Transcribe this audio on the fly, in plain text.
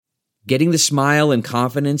Getting the smile and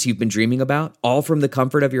confidence you've been dreaming about, all from the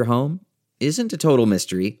comfort of your home, isn't a total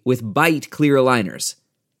mystery with Byte clear aligners.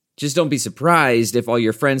 Just don't be surprised if all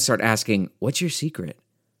your friends start asking, "What's your secret?"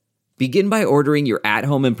 Begin by ordering your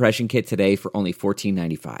at-home impression kit today for only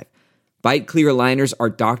 $14.95. Byte clear aligners are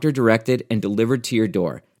doctor-directed and delivered to your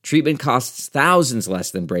door. Treatment costs thousands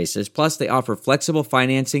less than braces, plus they offer flexible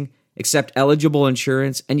financing, accept eligible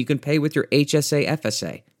insurance, and you can pay with your HSA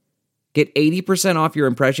FSA. Get 80% off your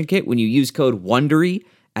impression kit when you use code WONDERY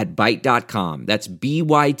at Byte.com. That's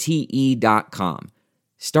BYTE.com.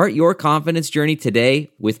 Start your confidence journey today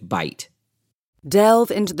with Byte.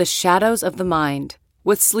 Delve into the shadows of the mind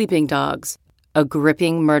with Sleeping Dogs, a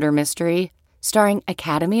gripping murder mystery starring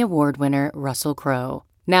Academy Award winner Russell Crowe.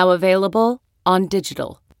 Now available on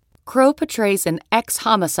digital. Crowe portrays an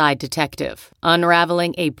ex-homicide detective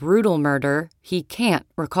unraveling a brutal murder he can't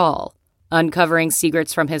recall. Uncovering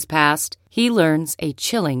secrets from his past, he learns a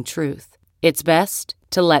chilling truth. It's best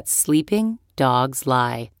to let sleeping dogs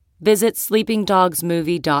lie. Visit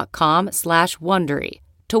sleepingdogsmovie.com/Wondery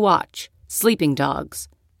to watch Sleeping Dogs,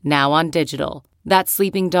 now on digital. That's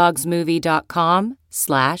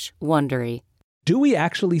sleepingdogsmovie.com/Wondery. Do we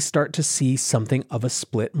actually start to see something of a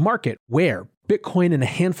split market where Bitcoin and a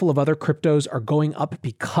handful of other cryptos are going up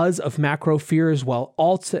because of macro fears, while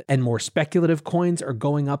alts and more speculative coins are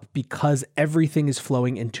going up because everything is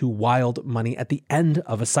flowing into wild money at the end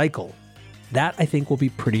of a cycle? That, I think, will be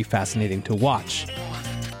pretty fascinating to watch.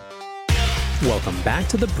 Welcome back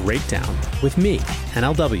to The Breakdown with me,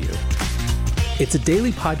 NLW. It's a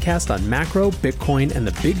daily podcast on macro, Bitcoin, and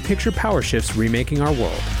the big picture power shifts remaking our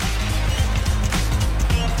world.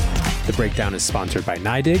 The Breakdown is sponsored by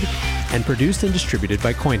NYDIG and produced and distributed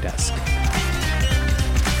by CoinDesk.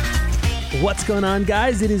 What's going on,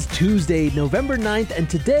 guys? It is Tuesday, November 9th, and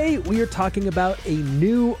today we are talking about a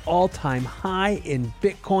new all-time high in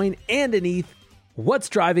Bitcoin and in ETH. What's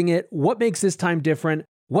driving it? What makes this time different?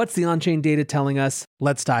 What's the on-chain data telling us?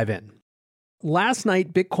 Let's dive in. Last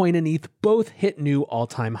night, Bitcoin and ETH both hit new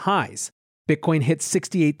all-time highs. Bitcoin hit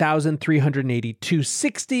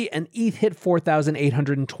 68,382.60 and ETH hit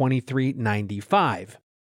 4,823.95.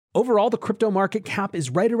 Overall, the crypto market cap is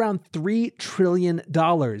right around $3 trillion.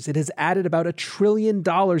 It has added about $1 trillion in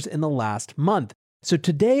the last month. So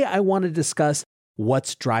today I want to discuss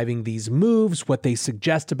what's driving these moves, what they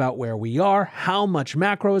suggest about where we are, how much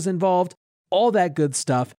macro is involved, all that good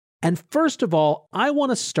stuff. And first of all, I want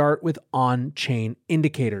to start with on-chain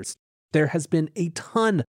indicators. There has been a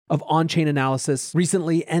ton of on-chain analysis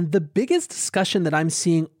recently, and the biggest discussion that I'm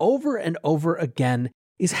seeing over and over again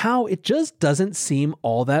is how it just doesn't seem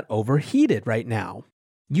all that overheated right now.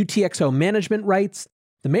 UTXO Management writes,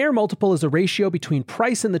 the Mayer multiple is a ratio between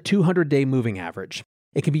price and the 200-day moving average.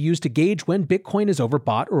 It can be used to gauge when Bitcoin is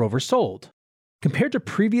overbought or oversold. Compared to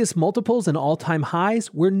previous multiples and all-time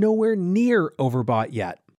highs, we're nowhere near overbought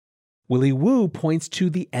yet. Willy Woo points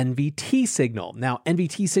to the NVT signal. Now,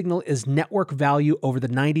 NVT signal is network value over the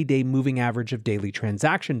 90-day moving average of daily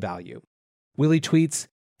transaction value. Willy tweets,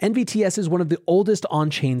 NVTS is one of the oldest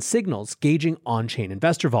on-chain signals, gauging on-chain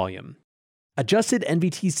investor volume. Adjusted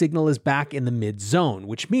NVT signal is back in the mid-zone,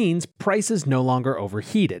 which means price is no longer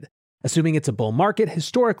overheated. Assuming it's a bull market,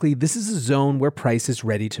 historically, this is a zone where price is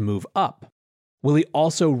ready to move up. Willy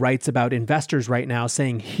also writes about investors right now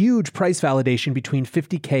saying huge price validation between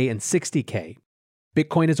 50K and 60K.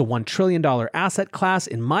 Bitcoin is a $1 trillion asset class,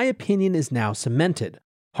 in my opinion, is now cemented.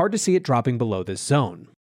 Hard to see it dropping below this zone.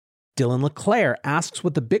 Dylan LeClaire asks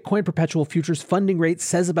what the Bitcoin perpetual futures funding rate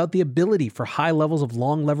says about the ability for high levels of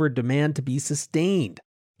long levered demand to be sustained.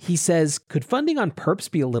 He says, could funding on perps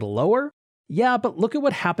be a little lower? Yeah, but look at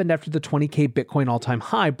what happened after the 20K Bitcoin all-time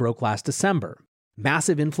high broke last December.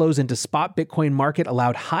 Massive inflows into spot Bitcoin market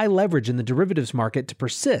allowed high leverage in the derivatives market to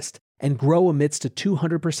persist and grow amidst a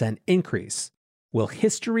 200% increase. Will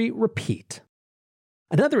history repeat?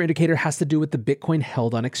 Another indicator has to do with the Bitcoin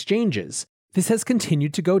held on exchanges. This has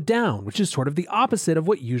continued to go down, which is sort of the opposite of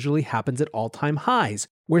what usually happens at all-time highs,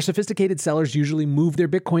 where sophisticated sellers usually move their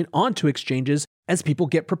Bitcoin onto exchanges as people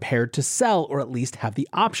get prepared to sell or at least have the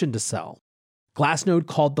option to sell. Glassnode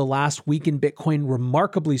called the last week in Bitcoin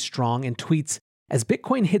remarkably strong and tweets, as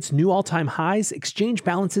Bitcoin hits new all-time highs, exchange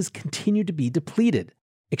balances continue to be depleted.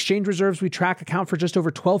 Exchange reserves we track account for just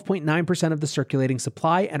over 12.9% of the circulating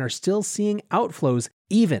supply and are still seeing outflows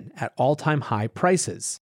even at all-time high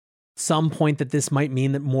prices. Some point that this might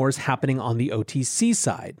mean that more is happening on the OTC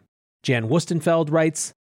side. Jan Wustenfeld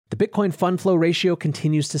writes, the Bitcoin fund flow ratio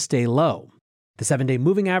continues to stay low. The 7-day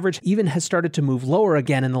moving average even has started to move lower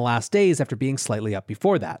again in the last days after being slightly up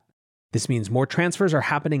before that. This means more transfers are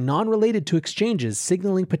happening non-related to exchanges,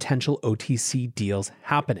 signaling potential OTC deals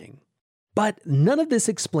happening. But none of this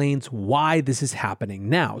explains why this is happening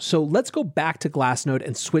now. So let's go back to Glassnode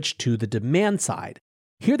and switch to the demand side.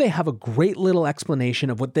 Here they have a great little explanation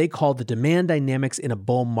of what they call the demand dynamics in a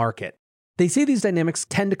bull market. They say these dynamics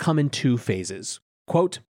tend to come in two phases.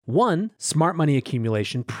 Quote, 1, smart money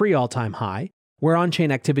accumulation pre-all-time high, where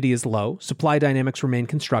on-chain activity is low, supply dynamics remain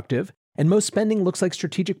constructive, and most spending looks like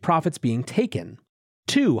strategic profits being taken.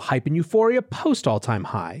 2, hype and euphoria post-all-time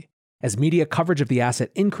high. As media coverage of the asset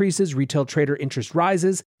increases, retail trader interest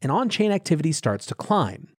rises, and on-chain activity starts to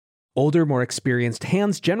climb. Older, more experienced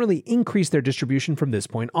hands generally increase their distribution from this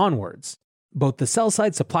point onwards. Both the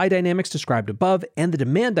sell-side supply dynamics described above and the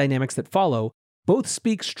demand dynamics that follow both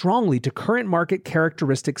speak strongly to current market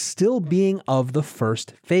characteristics still being of the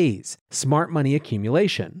first phase, smart money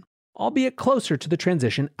accumulation, albeit closer to the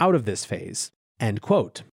transition out of this phase. End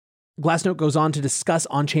quote. Glassnode goes on to discuss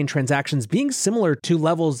on-chain transactions being similar to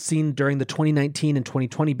levels seen during the 2019 and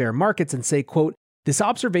 2020 bear markets and say, quote, this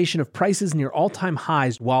observation of prices near all-time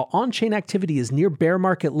highs while on-chain activity is near bear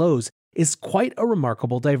market lows is quite a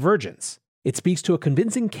remarkable divergence. It speaks to a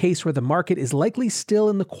convincing case where the market is likely still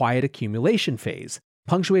in the quiet accumulation phase,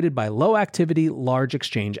 punctuated by low activity, large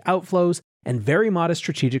exchange outflows, and very modest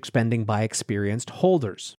strategic spending by experienced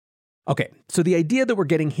holders. Okay, so the idea that we're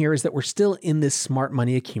getting here is that we're still in this smart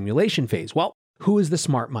money accumulation phase. Well, who is the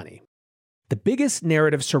smart money? The biggest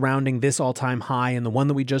narrative surrounding this all-time high and the one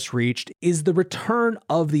that we just reached is the return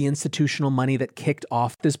of the institutional money that kicked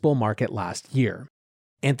off this bull market last year.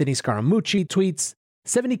 Anthony Scaramucci tweets,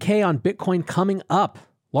 70K on Bitcoin coming up.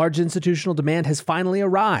 Large institutional demand has finally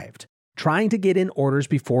arrived, trying to get in orders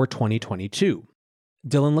before 2022.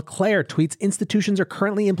 Dylan LeClaire tweets institutions are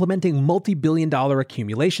currently implementing multi-billion-dollar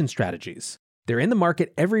accumulation strategies. They're in the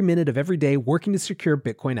market every minute of every day working to secure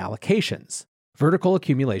Bitcoin allocations. Vertical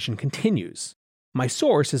accumulation continues. My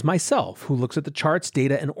source is myself, who looks at the charts,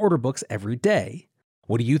 data, and order books every day.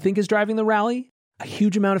 What do you think is driving the rally? A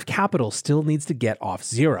huge amount of capital still needs to get off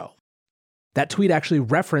zero. That tweet actually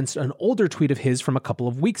referenced an older tweet of his from a couple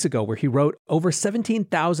of weeks ago where he wrote, over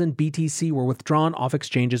 17,000 BTC were withdrawn off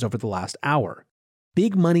exchanges over the last hour.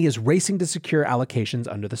 Big money is racing to secure allocations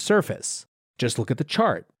under the surface. Just look at the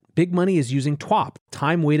chart. Big money is using TWAP,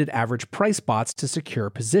 time-weighted average price bots, to secure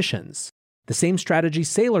positions. The same strategy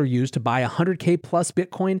Saylor used to buy 100K plus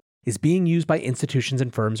Bitcoin is being used by institutions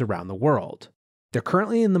and firms around the world. They're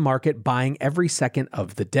currently in the market buying every second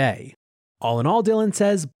of the day. All in all, Dylan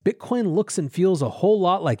says, Bitcoin looks and feels a whole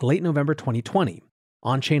lot like late November 2020.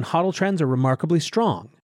 On-chain HODL trends are remarkably strong.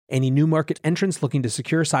 Any new market entrants looking to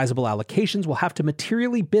secure sizable allocations will have to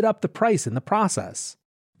materially bid up the price in the process.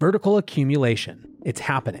 Vertical accumulation. It's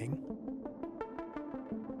happening.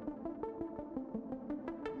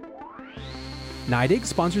 NYDIG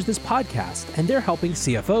sponsors this podcast, and they're helping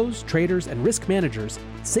CFOs, traders, and risk managers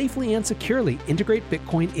safely and securely integrate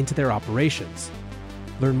Bitcoin into their operations.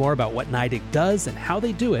 Learn more about what NYDIG does and how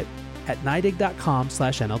they do it at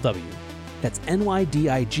NYDIG.com/NLW. That's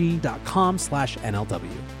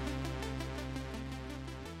NYDIG.com/NLW.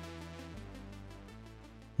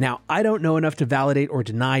 Now, I don't know enough to validate or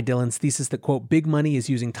deny Dylan's thesis that, quote, big money is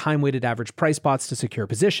using time-weighted average price bots to secure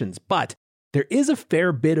positions, but there is a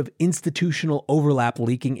fair bit of institutional overlap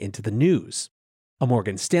leaking into the news. A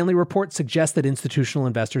Morgan Stanley report suggests that institutional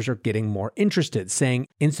investors are getting more interested, saying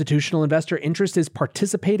institutional investor interest is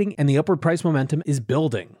participating and the upward price momentum is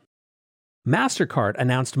building. MasterCard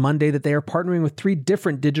announced Monday that they are partnering with 3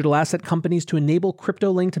 different digital asset companies to enable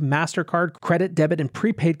crypto-linked MasterCard credit, debit, and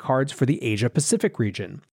prepaid cards for the Asia-Pacific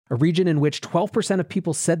region, a region in which 12% of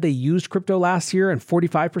people said they used crypto last year and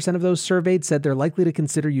 45% of those surveyed said they're likely to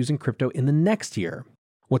consider using crypto in the next year.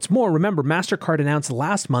 What's more, remember, MasterCard announced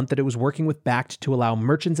last month that it was working with Bakkt to allow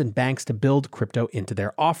merchants and banks to build crypto into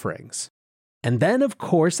their offerings. And then, of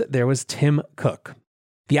course, there was Tim Cook.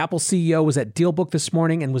 The Apple CEO was at DealBook this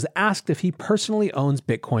morning and was asked if he personally owns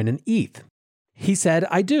Bitcoin and ETH. He said,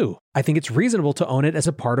 I do. I think it's reasonable to own it as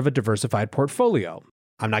a part of a diversified portfolio.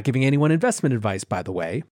 I'm not giving anyone investment advice, by the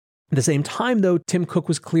way. At the same time, though, Tim Cook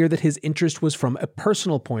was clear that his interest was from a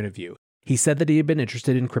personal point of view. He said that he had been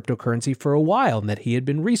interested in cryptocurrency for a while and that he had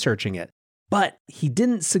been researching it. But he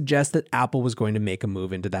didn't suggest that Apple was going to make a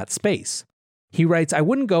move into that space. He writes, I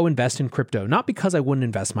wouldn't go invest in crypto, not because I wouldn't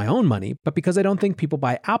invest my own money, but because I don't think people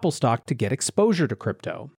buy Apple stock to get exposure to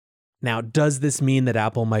crypto. Now, does this mean that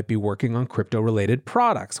Apple might be working on crypto-related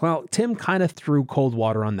products? Well, Tim kind of threw cold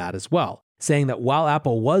water on that as well, saying that while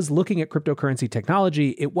Apple was looking at cryptocurrency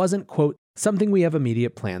technology, it wasn't, quote, something we have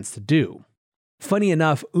immediate plans to do. Funny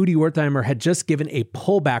enough, Udi Wertheimer had just given a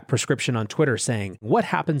pullback prescription on Twitter saying, what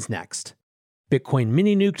happens next? Bitcoin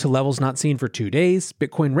mini nuke to levels not seen for 2 days,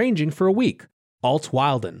 Bitcoin ranging for a week. Alt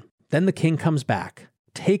Wilden. Then the king comes back.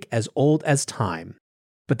 Take as old as time.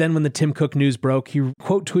 But then when the Tim Cook news broke, he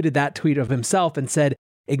quote tweeted that tweet of himself and said,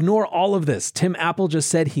 "Ignore all of this. Tim Apple just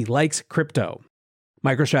said he likes crypto."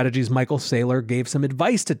 MicroStrategy's Michael Saylor gave some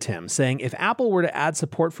advice to Tim, saying if Apple were to add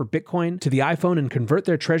support for Bitcoin to the iPhone and convert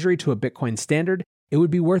their treasury to a Bitcoin standard, it would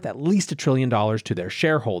be worth at least $1 trillion to their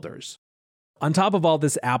shareholders. On top of all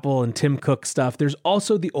this Apple and Tim Cook stuff, there's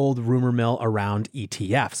also the old rumor mill around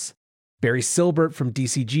ETFs. Barry Silbert from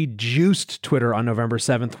DCG juiced Twitter on November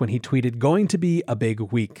 7th when he tweeted, "Going to be a big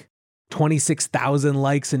week." 26,000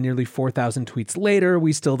 likes and nearly 4,000 tweets later,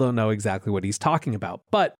 we still don't know exactly what he's talking about.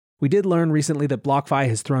 But we did learn recently that BlockFi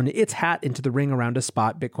has thrown its hat into the ring around a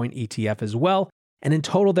spot Bitcoin ETF as well. And in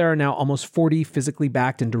total, there are now almost 40 physically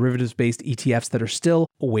backed and derivatives-based ETFs that are still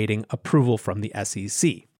awaiting approval from the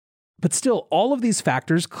SEC. But still, all of these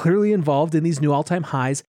factors clearly involved in these new all-time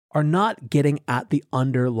highs are not getting at the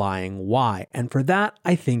underlying why. And for that,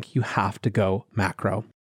 I think you have to go macro.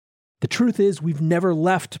 The truth is, we've never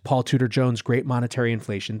left Paul Tudor Jones' great monetary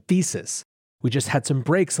inflation thesis. We just had some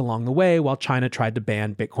breaks along the way while China tried to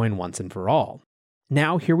ban Bitcoin once and for all.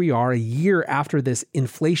 Now, here we are a year after this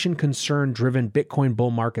inflation concern-driven Bitcoin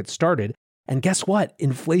bull market started, and guess what?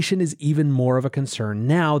 Inflation is even more of a concern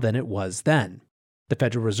now than it was then. The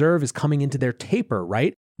Federal Reserve is coming into their taper,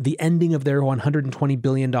 right? The ending of their $120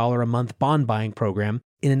 billion a month bond buying program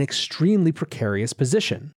in an extremely precarious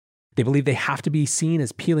position. They believe they have to be seen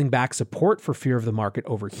as peeling back support for fear of the market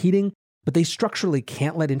overheating, but they structurally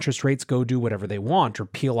can't let interest rates go do whatever they want or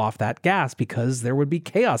peel off that gas because there would be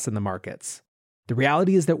chaos in the markets. The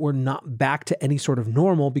reality is that we're not back to any sort of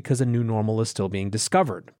normal because a new normal is still being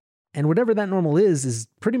discovered. And whatever that normal is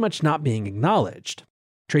pretty much not being acknowledged.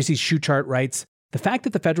 Tracy's shoe chart writes, "The fact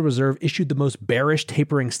that the Federal Reserve issued the most bearish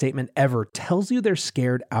tapering statement ever tells you they're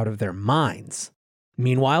scared out of their minds.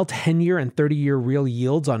 Meanwhile, 10-year and 30-year real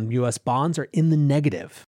yields on US bonds are in the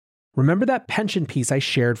negative. Remember that pension piece I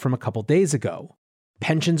shared from a couple days ago?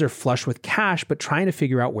 Pensions are flush with cash, but trying to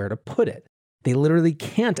figure out where to put it. They literally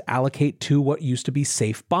can't allocate to what used to be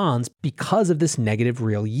safe bonds because of this negative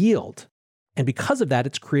real yield. And because of that,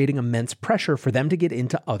 it's creating immense pressure for them to get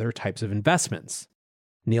into other types of investments."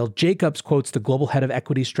 Neil Jacobs quotes the global head of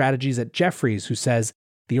equity strategies at Jefferies, who says,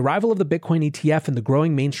 "The arrival of the Bitcoin ETF and the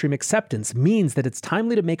growing mainstream acceptance means that it's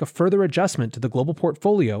timely to make a further adjustment to the global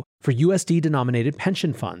portfolio for USD-denominated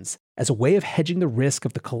pension funds as a way of hedging the risk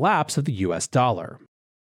of the collapse of the US dollar."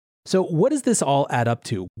 So what does this all add up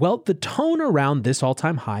to? Well, the tone around this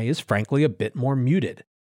all-time high is frankly a bit more muted.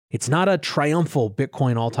 It's not a triumphal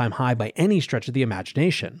Bitcoin all-time high by any stretch of the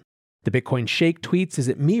imagination. The Bitcoin Shake tweets, "Is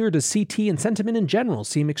it me or does CT and sentiment in general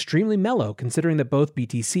seem extremely mellow considering that both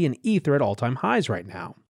BTC and ETH are at all-time highs right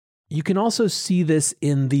now?" You can also see this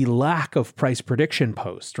in the lack of price prediction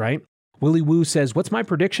post, right? Willy Woo says, "What's my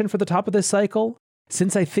prediction for the top of this cycle?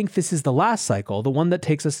 Since I think this is the last cycle, the one that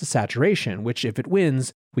takes us to saturation, which if it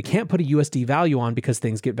wins, we can't put a USD value on because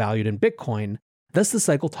things get valued in Bitcoin, thus the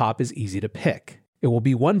cycle top is easy to pick. It will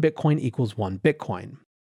be 1 Bitcoin equals 1 Bitcoin."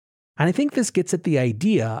 And I think this gets at the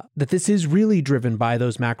idea that this is really driven by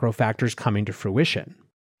those macro factors coming to fruition.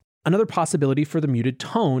 Another possibility for the muted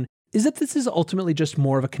tone is that this is ultimately just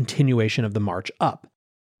more of a continuation of the march up.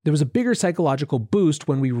 There was a bigger psychological boost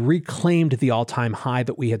when we reclaimed the all-time high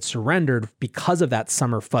that we had surrendered because of that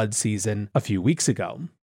summer FUD season a few weeks ago.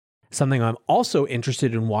 Something I'm also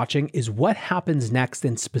interested in watching is what happens next,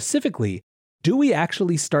 and specifically, do we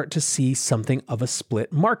actually start to see something of a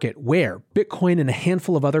split market where Bitcoin and a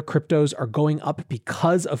handful of other cryptos are going up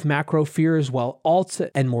because of macro fears while alts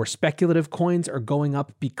and more speculative coins are going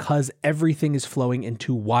up because everything is flowing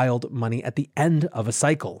into wild money at the end of a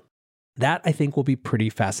cycle? That, I think, will be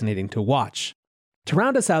pretty fascinating to watch. To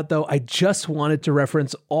round us out, though, I just wanted to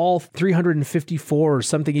reference all 354 or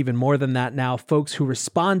something even more than that now folks who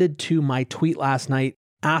responded to my tweet last night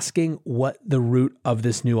asking what the root of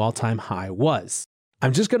this new all-time high was.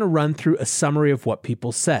 I'm just going to run through a summary of what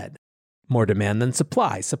people said. More demand than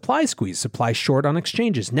supply squeeze, supply short on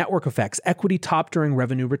exchanges, network effects, equity top during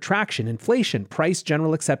revenue retraction, inflation, price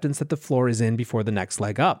general acceptance that the floor is in before the next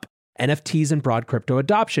leg up, NFTs and broad crypto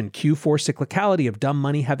adoption, Q4 cyclicality of dumb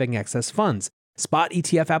money having excess funds, spot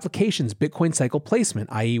ETF applications, Bitcoin cycle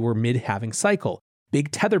placement, i.e. we're mid-halving cycle, big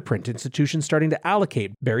tether print, institutions starting to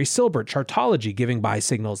allocate, Barry Silbert, chartology giving buy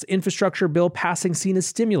signals, infrastructure bill passing seen as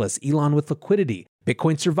stimulus, Elon with liquidity,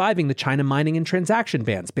 Bitcoin surviving the China mining and transaction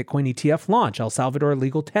bans, Bitcoin ETF launch, El Salvador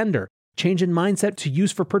legal tender, change in mindset to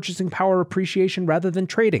use for purchasing power appreciation rather than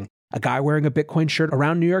trading, a guy wearing a Bitcoin shirt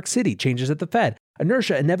around New York City, changes at the Fed,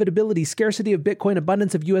 inertia, inevitability, scarcity of Bitcoin,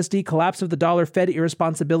 abundance of USD, collapse of the dollar, Fed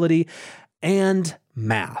irresponsibility, and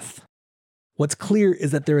math. What's clear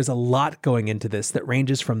is that there is a lot going into this that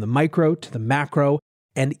ranges from the micro to the macro,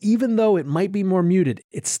 and even though it might be more muted,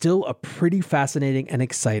 it's still a pretty fascinating and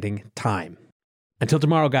exciting time. Until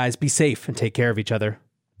tomorrow, guys, be safe and take care of each other.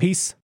 Peace.